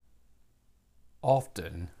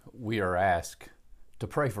Often we are asked to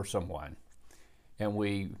pray for someone, and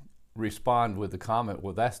we respond with the comment,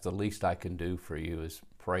 well, that's the least I can do for you is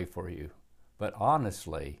pray for you. But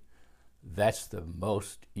honestly, that's the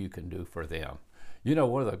most you can do for them. You know,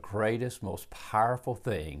 one of the greatest, most powerful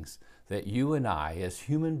things that you and I as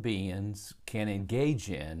human beings can engage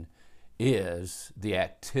in is the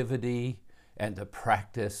activity and the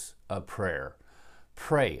practice of prayer.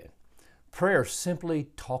 Praying. Prayer is simply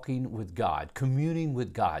talking with God, communing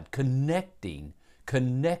with God, connecting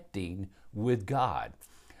with God.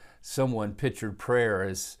 Someone pictured prayer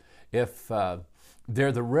as if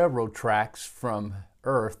they're the railroad tracks from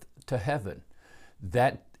earth to heaven.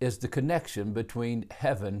 That is the connection between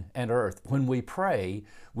heaven and earth. When we pray,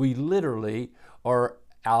 we literally are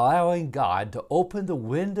allowing God to open the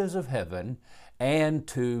windows of heaven and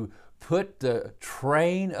to put the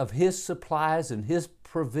train of His supplies and His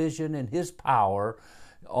provision and His power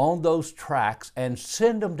on those tracks and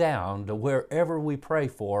send them down to wherever we pray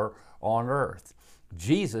for on earth.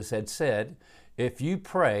 Jesus had said, if you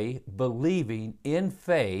pray believing in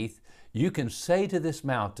faith, you can say to this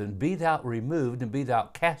mountain, be thou removed and be thou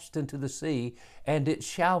cast into the sea, and it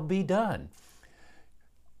shall be done.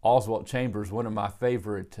 Oswald Chambers, one of my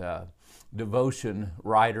favorite devotion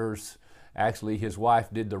writers, actually his wife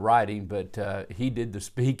did the writing, but he did the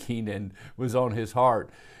speaking and was on his heart.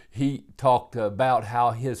 He talked about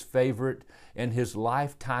how his favorite and his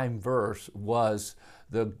lifetime verse was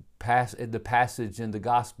the passage in the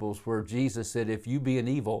Gospels where Jesus said, if you being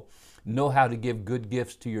evil know how to give good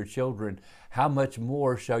gifts to your children, how much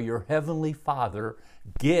more shall your heavenly Father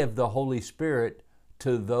give the Holy Spirit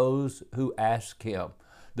to those who ask Him?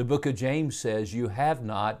 The book of James says, you have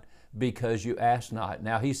not because you ask not.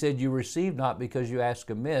 Now he said, you receive not because you ask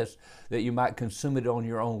amiss, that you might consume it on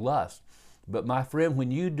your own lust. But my friend, when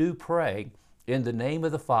you do pray in the name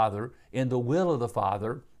of the Father, in the will of the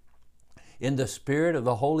Father, in the Spirit of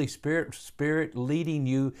the Holy Spirit leading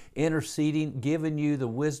you, interceding, giving you the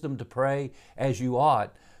wisdom to pray as you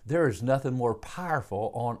ought, there is nothing more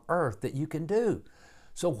powerful on earth that you can do.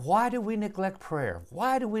 So why do we neglect prayer?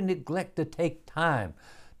 Why do we neglect to take time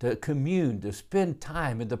to commune, to spend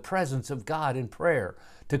time in the presence of God in prayer,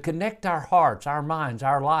 to connect our hearts, our minds,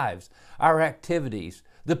 our lives, our activities,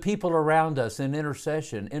 the people around us in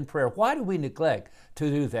intercession, in prayer? Why do we neglect to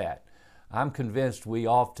do that? I'm convinced we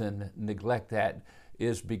often neglect that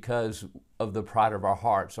is because of the pride of our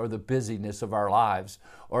hearts or the busyness of our lives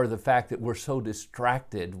or the fact that we're so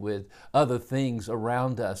distracted with other things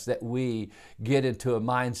around us that we get into a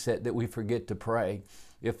mindset that we forget to pray.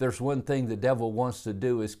 If there's one thing the devil wants to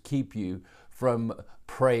do is keep you from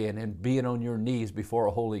praying and being on your knees before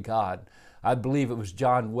a holy God. I believe it was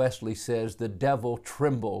John Wesley says, the devil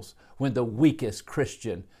trembles when the weakest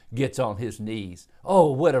Christian gets on his knees.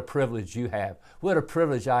 Oh, what a privilege you have. What a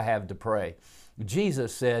privilege I have to pray.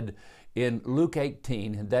 Jesus said in Luke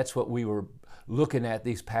 18, and that's what we were looking at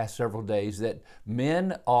these past several days, that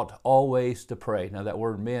men ought always to pray. Now that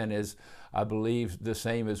word men is, I believe, the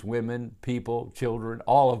same as women, people, children,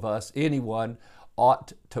 all of us, anyone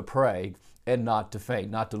ought to pray and not to faint,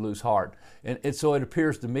 not to lose heart. And so it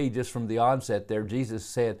appears to me just from the onset there, Jesus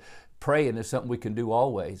said, praying is something we can do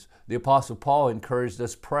always. The Apostle Paul encouraged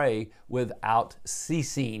us pray without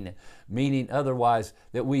ceasing, meaning otherwise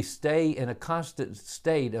that we stay in a constant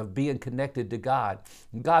state of being connected to God.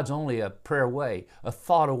 And God's only a prayer away, a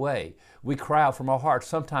thought away. We cry out from our hearts,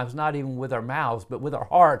 sometimes not even with our mouths, but with our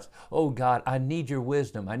hearts. Oh God, I need your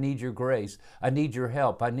wisdom. I need your grace. I need your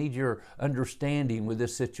help. I need your understanding with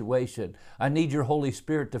this situation. I need your Holy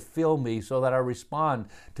Spirit to fill me so that I respond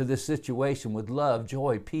to this situation with love,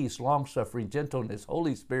 joy, peace, long-suffering, gentleness.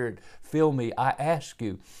 Holy Spirit, fill me. I ask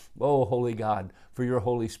you, oh Holy God, for your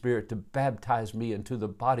Holy Spirit to baptize me into the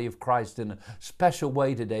body of Christ in a special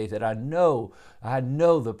way today that I know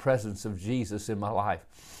the presence of Jesus in my life.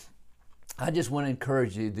 I just want to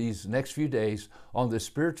encourage you these next few days on the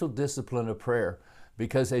spiritual discipline of prayer,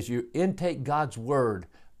 because as you intake God's Word,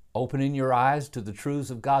 opening your eyes to the truths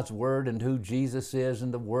of God's Word and who Jesus is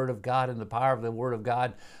and the Word of God and the power of the Word of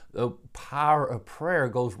God, the power of prayer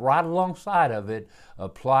goes right alongside of it,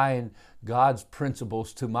 applying God's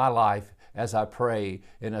principles to my life as I pray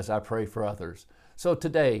and as I pray for others. So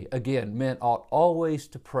today, again, men ought always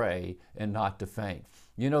to pray and not to faint.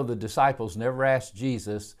 You know, the disciples never asked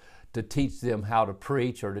Jesus to teach them how to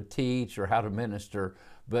preach or to teach or how to minister.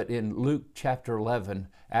 But in Luke chapter 11,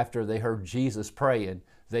 after they heard Jesus praying,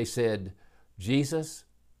 they said, Jesus,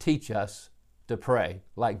 teach us to pray,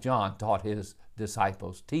 like John taught his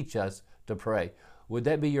disciples. Teach us to pray. Would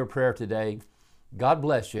that be your prayer today? God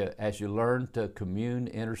bless you as you learn to commune,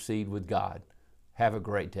 intercede with God. Have a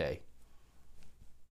great day.